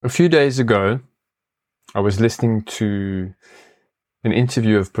few days ago, I was listening to an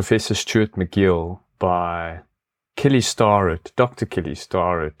interview of Professor Stuart McGill by Dr. Kelly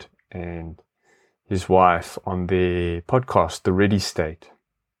Stuart, and his wife on their podcast, The Ready State.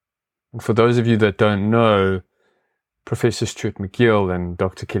 And for those of you that don't know, Professor Stuart McGill and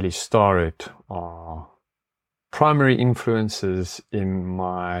Dr. Kelly Stuart are primary influences in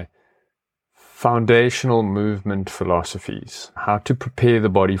my foundational movement philosophies, how to prepare the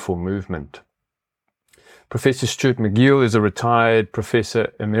body for movement. Professor Stuart McGill is a retired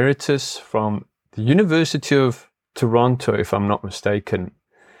Professor Emeritus from the University of Toronto, if I'm not mistaken,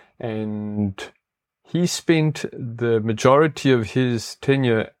 and he spent the majority of his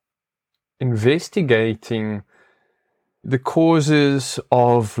tenure investigating the causes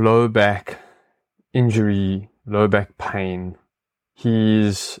of low back injury, low back pain.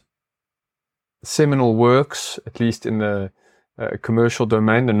 His seminal works, at least in the commercial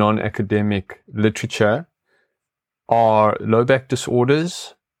domain, the non-academic literature, are low back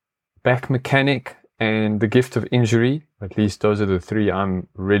disorders, back mechanic, and the gift of injury. At least those are the three I'm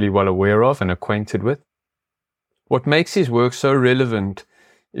really well aware of and acquainted with. What makes his work so relevant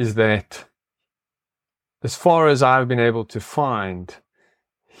is that, as far as I've been able to find,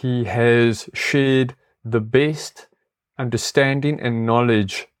 he has shared the best understanding and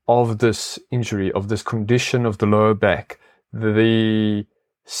knowledge of this injury, of this condition of the lower back. The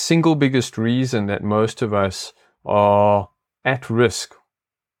single biggest reason that most of us are at risk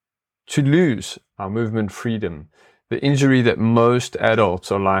to lose our movement freedom, the injury that most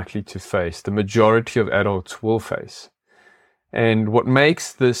adults are likely to face, the majority of adults will face. And what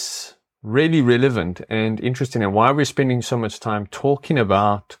makes this really relevant and interesting, and why we're spending so much time talking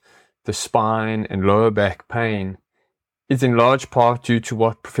about the spine and lower back pain, is in large part due to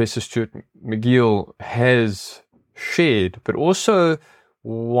what Professor Stuart McGill has shared, but also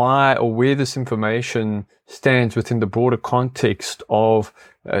why or where this information stands within the broader context of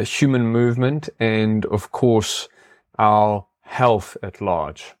human movement and, of course, our health at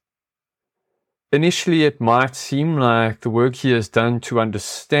large. Initially, it might seem like the work he has done to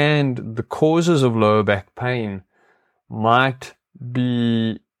understand the causes of lower back pain might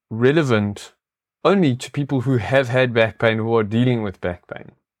be relevant only to people who have had back pain, who are dealing with back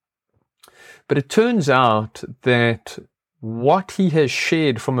pain. But it turns out that what he has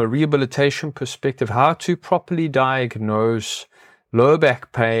shared from a rehabilitation perspective, how to properly diagnose lower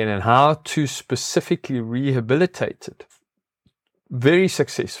back pain and how to specifically rehabilitate it very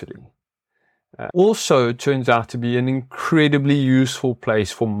successfully, also turns out to be an incredibly useful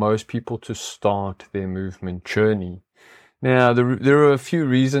place for most people to start their movement journey. Now, there are a few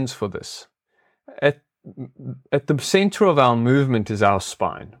reasons for this. At the center of our movement is our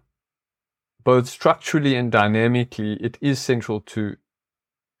spine. Both structurally and dynamically, it is central to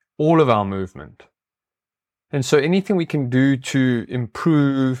all of our movement. And so anything we can do to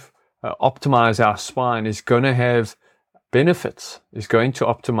improve, optimize our spine is going to have benefits, is going to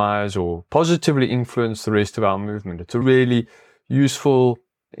optimize or positively influence the rest of our movement. It's a really useful,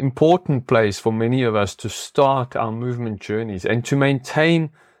 important place for many of us to start our movement journeys and to maintain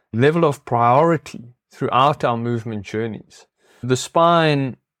level of priority throughout our movement journeys. The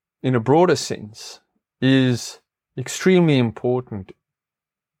spine, in a broader sense, is extremely important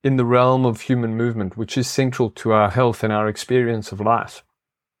in the realm of human movement, which is central to our health and our experience of life.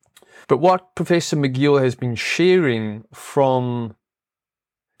 But what Professor McGill has been sharing through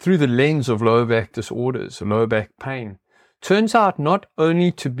the lens of lower back disorders, lower back pain, turns out not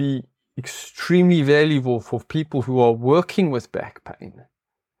only to be extremely valuable for people who are working with back pain,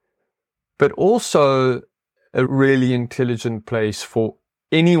 but also a really intelligent place for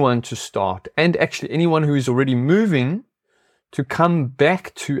anyone to start, and actually anyone who is already moving, to come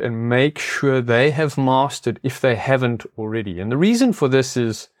back to and make sure they have mastered if they haven't already. And the reason for this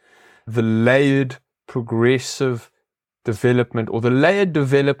is the layered progressive development, or the layered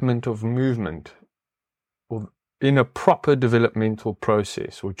development of movement, or in a proper developmental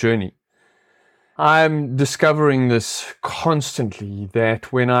process or journey. I'm discovering this constantly,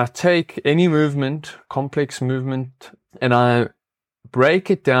 that when I take any movement, complex movement, and I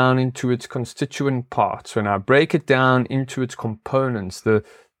break it down into its constituent parts, when I break it down into its components, the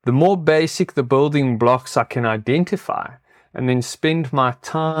more basic the building blocks I can identify, and then spend my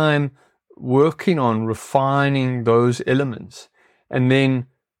time working on refining those elements, and then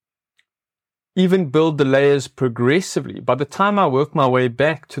even build the layers progressively. By the time I work my way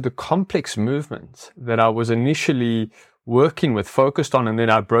back to the complex movements that I was initially working with, focused on, and then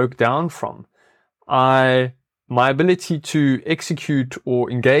I broke down from, my ability to execute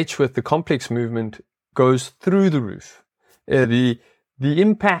or engage with the complex movement goes through the roof. The the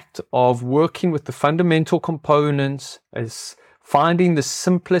impact of working with the fundamental components as finding the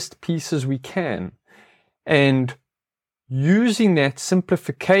simplest pieces we can and using that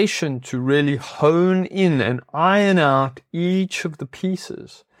simplification to really hone in and iron out each of the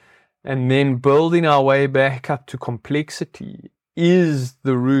pieces and then building our way back up to complexity is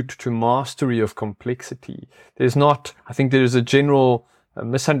the route to mastery of complexity. I think there is a general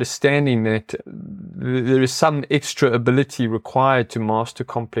misunderstanding that there is some extra ability required to master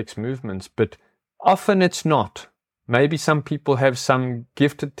complex movements, but often it's not. Maybe some people have some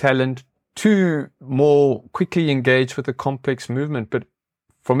gifted talent to more quickly engage with a complex movement. But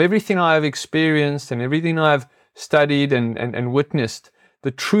from everything I've experienced and everything I've studied and witnessed,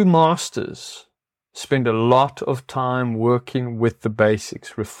 the true masters spend a lot of time working with the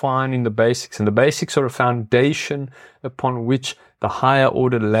basics, refining the basics. And the basics are a foundation upon which the higher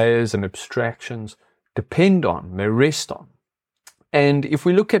order layers and abstractions depend on, they rest on. And if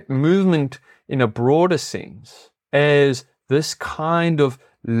we look at movement in a broader sense as this kind of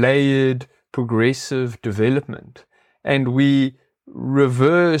layered progressive development, and we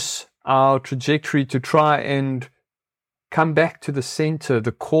reverse our trajectory to try and come back to the center,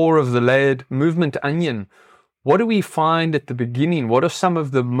 the core of the layered movement onion, what do we find at the beginning? What are some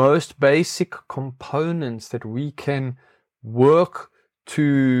of the most basic components that we can work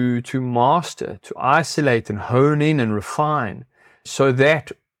to master, to isolate and hone in and refine, so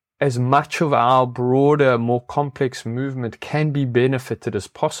that as much of our broader, more complex movement can be benefited as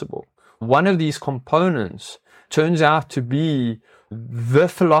possible? One of these components turns out to be the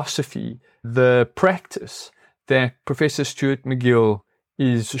philosophy, the practice that Professor Stuart McGill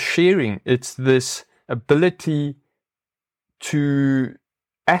is sharing. It's this ability to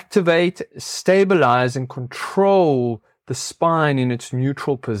activate, stabilize, and control the spine in its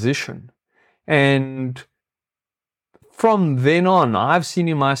neutral position. And from then on, I've seen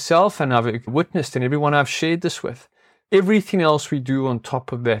in myself and I've witnessed in everyone I've shared this with, everything else we do on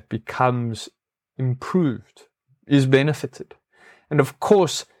top of that becomes improved, is benefited. And of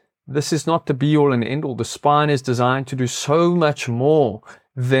course, this is not the be-all and end-all. The spine is designed to do so much more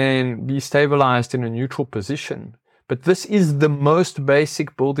than be stabilized in a neutral position. But this is the most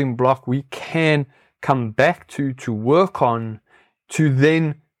basic building block we can come back to work on, to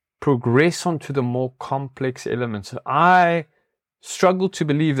then progress onto the more complex elements. I struggle to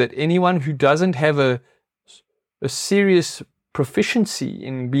believe that anyone who doesn't have a serious proficiency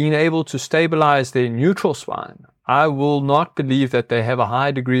in being able to stabilize their neutral spine, I will not believe that they have a high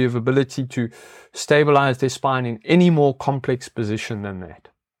degree of ability to stabilize their spine in any more complex position than that.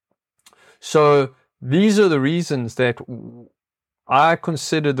 So these are the reasons that I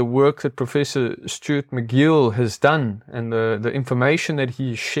consider the work that Professor Stuart McGill has done and the information that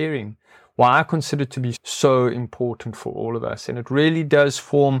he is sharing, why I consider it to be so important for all of us. And it really does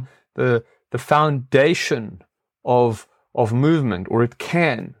form the foundation of movement, or it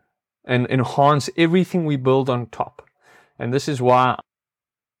can, and enhance everything we build on top. And this is why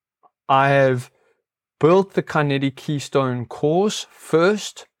I have built the Kinetic Keystone course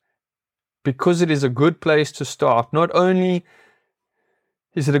first, because it is a good place to start. Not only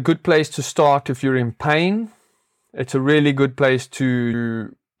is it a good place to start if you're in pain, it's a really good place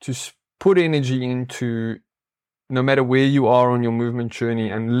to put energy into, no matter where you are on your movement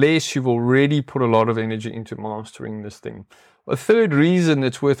journey, unless you've already put a lot of energy into mastering this thing. A third reason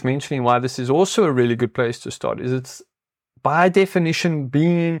that's worth mentioning why this is also a really good place to start is it's, by definition,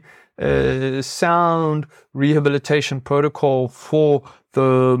 being a sound rehabilitation protocol for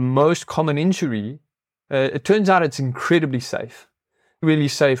the most common injury. It turns out it's incredibly safe. Really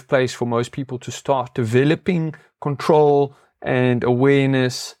safe place for most people to start developing control and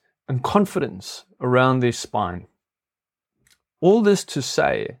awareness and confidence around their spine. All this to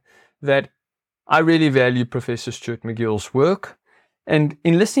say that I really value Professor Stuart McGill's work. And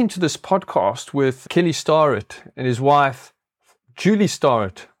in listening to this podcast with Kelly Stuart and his wife, Julie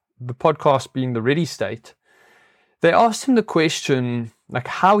Stuart, the podcast being The Ready State, they asked him the question, like,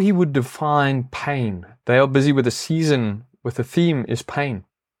 how he would define pain. They are busy with a season with the theme is pain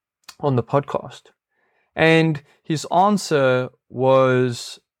on the podcast. And his answer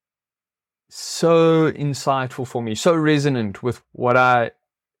was so insightful for me, so resonant with what I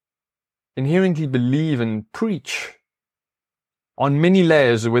inherently believe and preach on many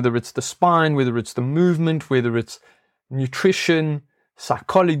layers, whether it's the spine, whether it's the movement, whether it's nutrition,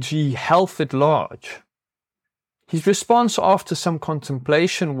 psychology, health at large. His response after some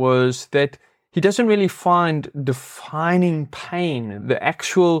contemplation was that he doesn't really find defining pain, the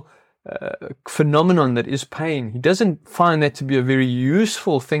actual phenomenon that is pain, he doesn't find that to be a very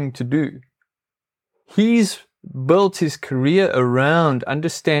useful thing to do. His built his career around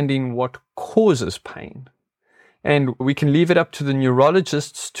understanding what causes pain. And we can leave it up to the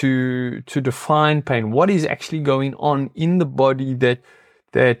neurologists to define pain. What is actually going on in the body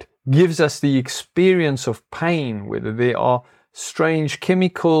that gives us the experience of pain, whether there are strange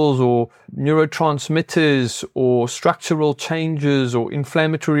chemicals or neurotransmitters or structural changes or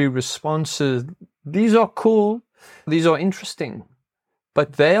inflammatory responses. These are cool. These are interesting,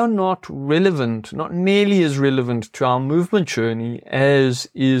 but they are not relevant, not nearly as relevant to our movement journey as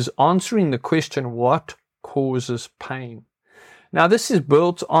is answering the question, what causes pain? Now, this is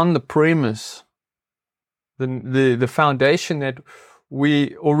built on the premise, the foundation that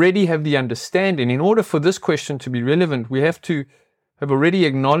we already have the understanding. In order for this question to be relevant, we have to have already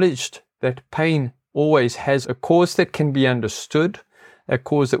acknowledged that pain always has a cause that can be understood, a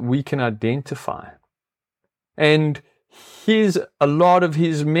cause that we can identify. And a lot of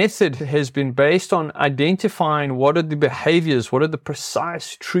his method has been based on identifying what are the behaviors, what are the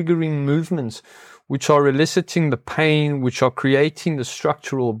precise triggering movements which are eliciting the pain, which are creating the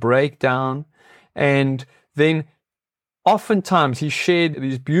structural breakdown. And then oftentimes he shared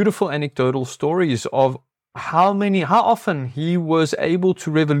these beautiful anecdotal stories of how often he was able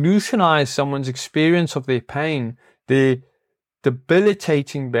to revolutionize someone's experience of their pain, their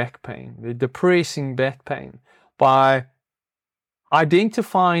debilitating back pain, their depressing back pain, by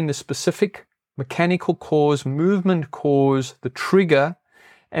identifying the specific mechanical cause, movement cause, the trigger,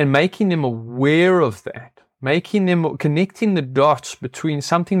 and making them aware of that, connecting the dots between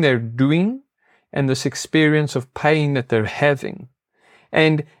something they're doing and this experience of pain that they're having.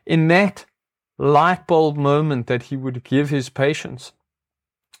 And in that light bulb moment that he would give his patients,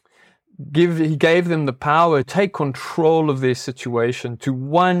 he gave them the power to take control of their situation, to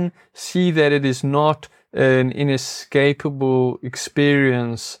one, see that it is not an inescapable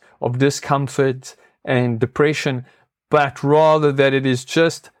experience of discomfort and depression, but rather that it is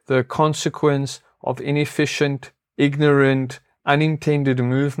just the consequence of inefficient, ignorant, unintended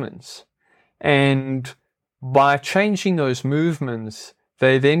movements. And by changing those movements,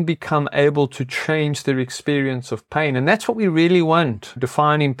 they then become able to change their experience of pain. And that's what we really want.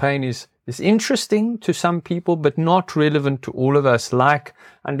 Defining pain is interesting to some people, but not relevant to all of us, like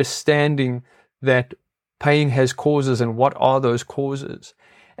understanding that pain has causes and what are those causes.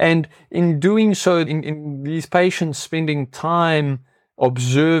 And in doing so, in these patients spending time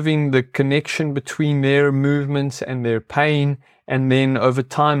observing the connection between their movements and their pain, and then over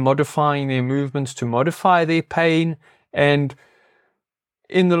time modifying their movements to modify their pain, and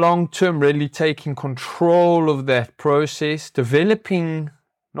in the long term really taking control of that process, developing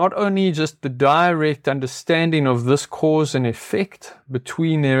not only just the direct understanding of this cause and effect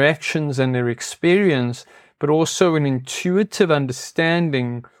between their actions and their experience, but also an intuitive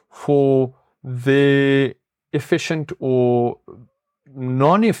understanding for their efficient or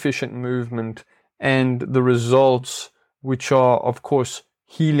non-efficient movement and the results, which are, of course,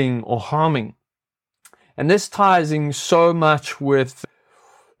 healing or harming. And this ties in so much with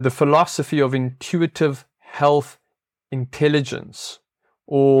the philosophy of intuitive health intelligence,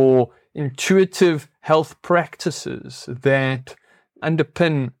 or intuitive health practices that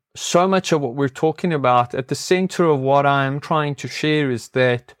underpin so much of what we're talking about. At the center of what I'm trying to share is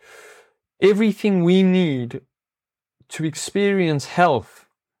that everything we need to experience health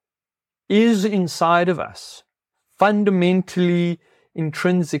is inside of us, fundamentally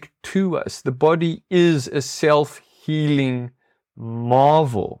intrinsic to us. The body is a self-healing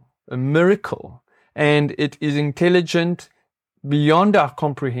marvel, a miracle, and it is intelligent beyond our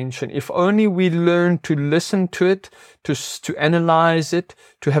comprehension. If only we learn to listen to it, to analyze it,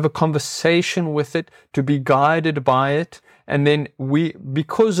 to have a conversation with it, to be guided by it, and then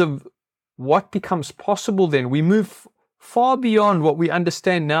because of what becomes possible, then we move far beyond what we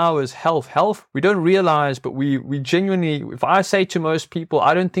understand now as health. Health, we don't realize, but we genuinely, if I say to most people,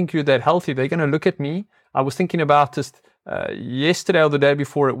 I don't think you're that healthy, they're going to look at me. I was thinking about this yesterday or the day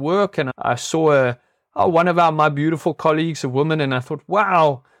before at work, and I saw one of my beautiful colleagues, a woman, and I thought,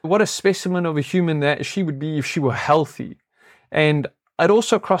 wow, what a specimen of a human that she would be if she were healthy. And it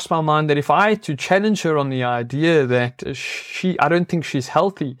also crossed my mind that if I had to challenge her on the idea that I don't think she's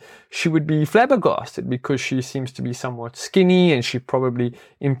healthy, she would be flabbergasted, because she seems to be somewhat skinny and she probably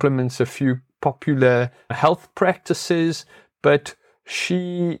implements a few popular health practices, but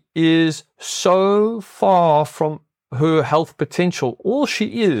she is so far from her health potential. All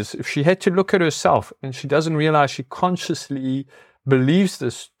she is, if she had to look at herself, and she doesn't realize she consciously believes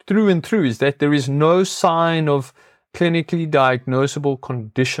this through and through, is that there is no sign of clinically diagnosable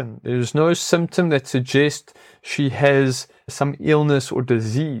condition. There is no symptom that suggests she has some illness or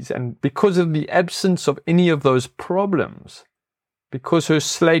disease. And because of the absence of any of those problems, because her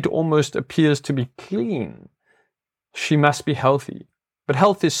slate almost appears to be clean, she must be healthy. But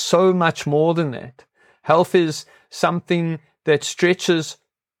health is so much more than that. Health is something that stretches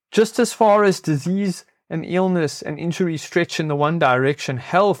just as far as disease and illness and injury stretch in the one direction.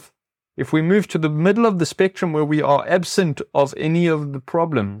 Health, if we move to the middle of the spectrum where we are absent of any of the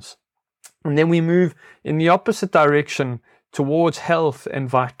problems, and then we move in the opposite direction towards health and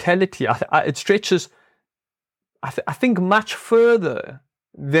vitality, it stretches, I think, much further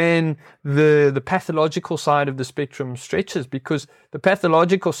than the pathological side of the spectrum stretches, because the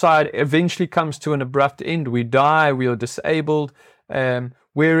pathological side eventually comes to an abrupt end. We die, we are disabled,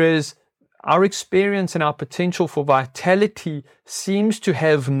 whereas our experience and our potential for vitality seems to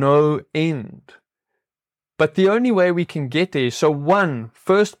have no end. But the only way we can get there, so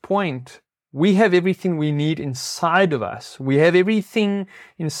first point, we have everything we need inside of us. We have everything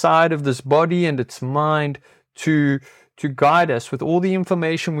inside of this body and its mind to guide us with all the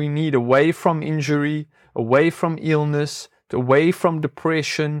information we need away from injury, away from illness, away from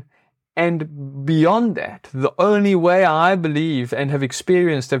depression, and beyond that. The only way I believe and have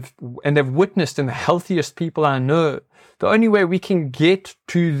experienced and have witnessed in the healthiest people I know, the only way we can get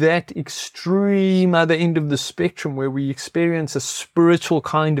to that extreme other end of the spectrum where we experience a spiritual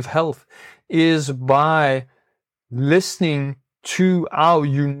kind of health is by listening to our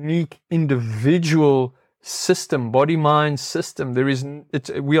unique individual system, body-mind system.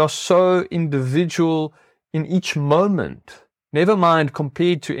 We are so individual in each moment, never mind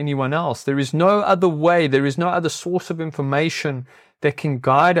compared to anyone else. There is no other way, there is no other source of information that can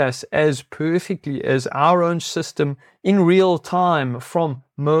guide us as perfectly as our own system in real time from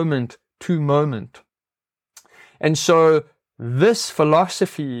moment to moment. And so this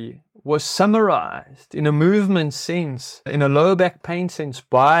philosophy was summarized in a movement sense, in a low back pain sense,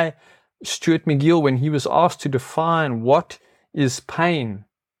 by Stuart McGill when he was asked to define what is pain,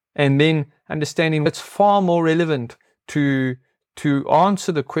 and then understanding it's far more relevant to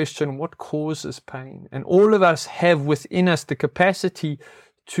answer the question, what causes pain? And all of us have within us the capacity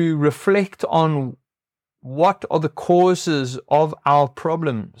to reflect on what are the causes of our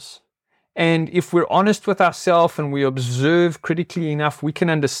problems. And if we're honest with ourselves and we observe critically enough, we can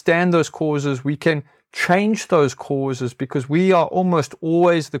understand those causes, we can change those causes, because we are almost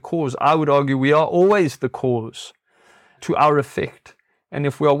always the cause. I would argue we are always the cause to our effect. And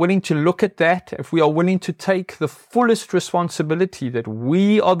if we are willing to look at that, if we are willing to take the fullest responsibility that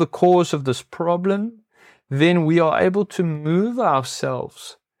we are the cause of this problem, then we are able to move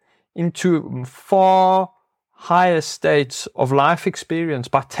ourselves into far higher states of life experience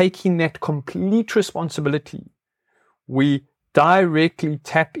by taking that complete responsibility. We directly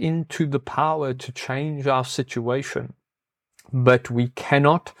tap into the power to change our situation. But we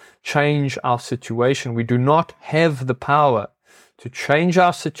cannot change our situation. We do not have the power to change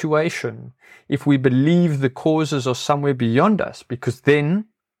our situation if we believe the causes are somewhere beyond us, because then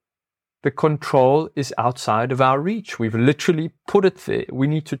the control is outside of our reach. We've literally put it there. We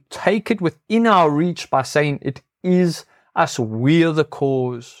need to take it within our reach by saying it is us. We're the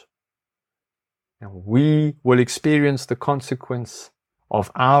cause. And we will experience the consequence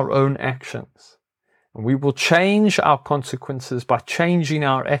of our own actions. And we will change our consequences by changing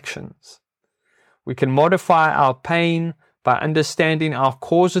our actions. We can modify our pain by understanding our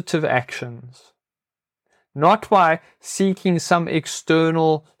causative actions, not by seeking some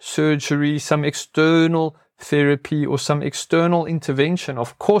external surgery, some external therapy, or some external intervention.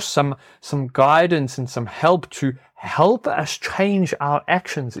 Of course, some guidance and some help to help us change our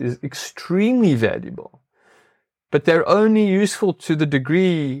actions is extremely valuable. But they're only useful to the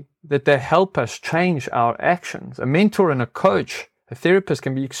degree that they help us change our actions. A mentor and a coach, a therapist,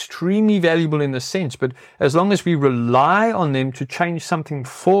 can be extremely valuable in this sense, but as long as we rely on them to change something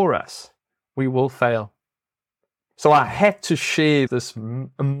for us, we will fail. So I had to share this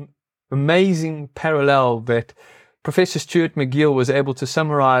amazing parallel that Professor Stuart McGill was able to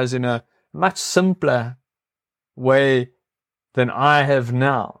summarize in a much simpler way than I have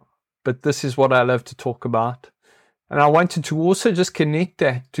now. But this is what I love to talk about. And I wanted to also just connect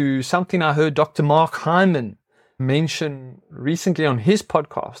that to something I heard Dr. Mark Hyman mention recently on his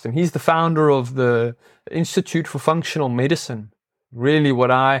podcast. And he's the founder of the Institute for Functional Medicine. Really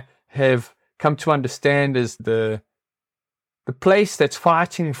what I have come to understand is the place that's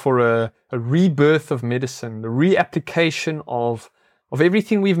fighting for a rebirth of medicine, the reapplication of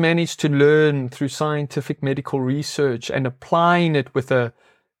everything we've managed to learn through scientific medical research and applying it with a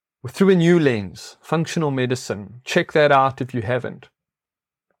through a new lens, functional medicine. Check that out if you haven't.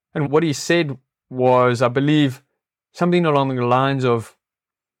 And what he said was, I believe, something along the lines of,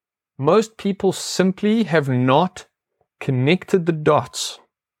 most people simply have not connected the dots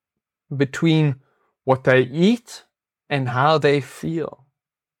between what they eat and how they feel.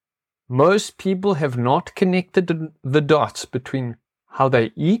 Most people have not connected the dots between how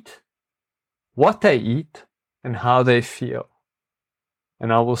they eat, what they eat, and how they feel.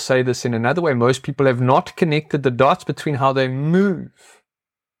 And I will say this in another way. Most people have not connected the dots between how they move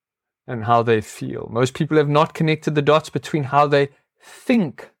and how they feel. Most people have not connected the dots between how they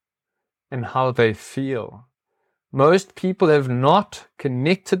think and how they feel. Most people have not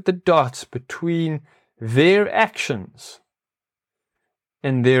connected the dots between their actions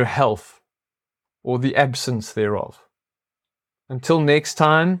and their health, or the absence thereof. Until next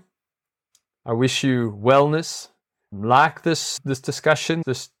time, I wish you wellness. Like this discussion,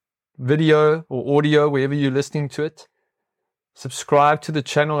 this video or audio, wherever you're listening to it. Subscribe to the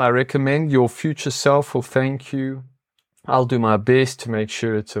channel. I recommend. Your future self will thank you. I'll do my best to make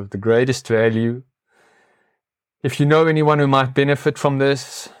sure it's of the greatest value. If you know anyone who might benefit from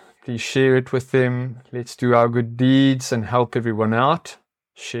this, please share it with them. Let's do our good deeds and help everyone out.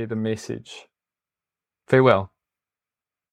 Share the message. Farewell.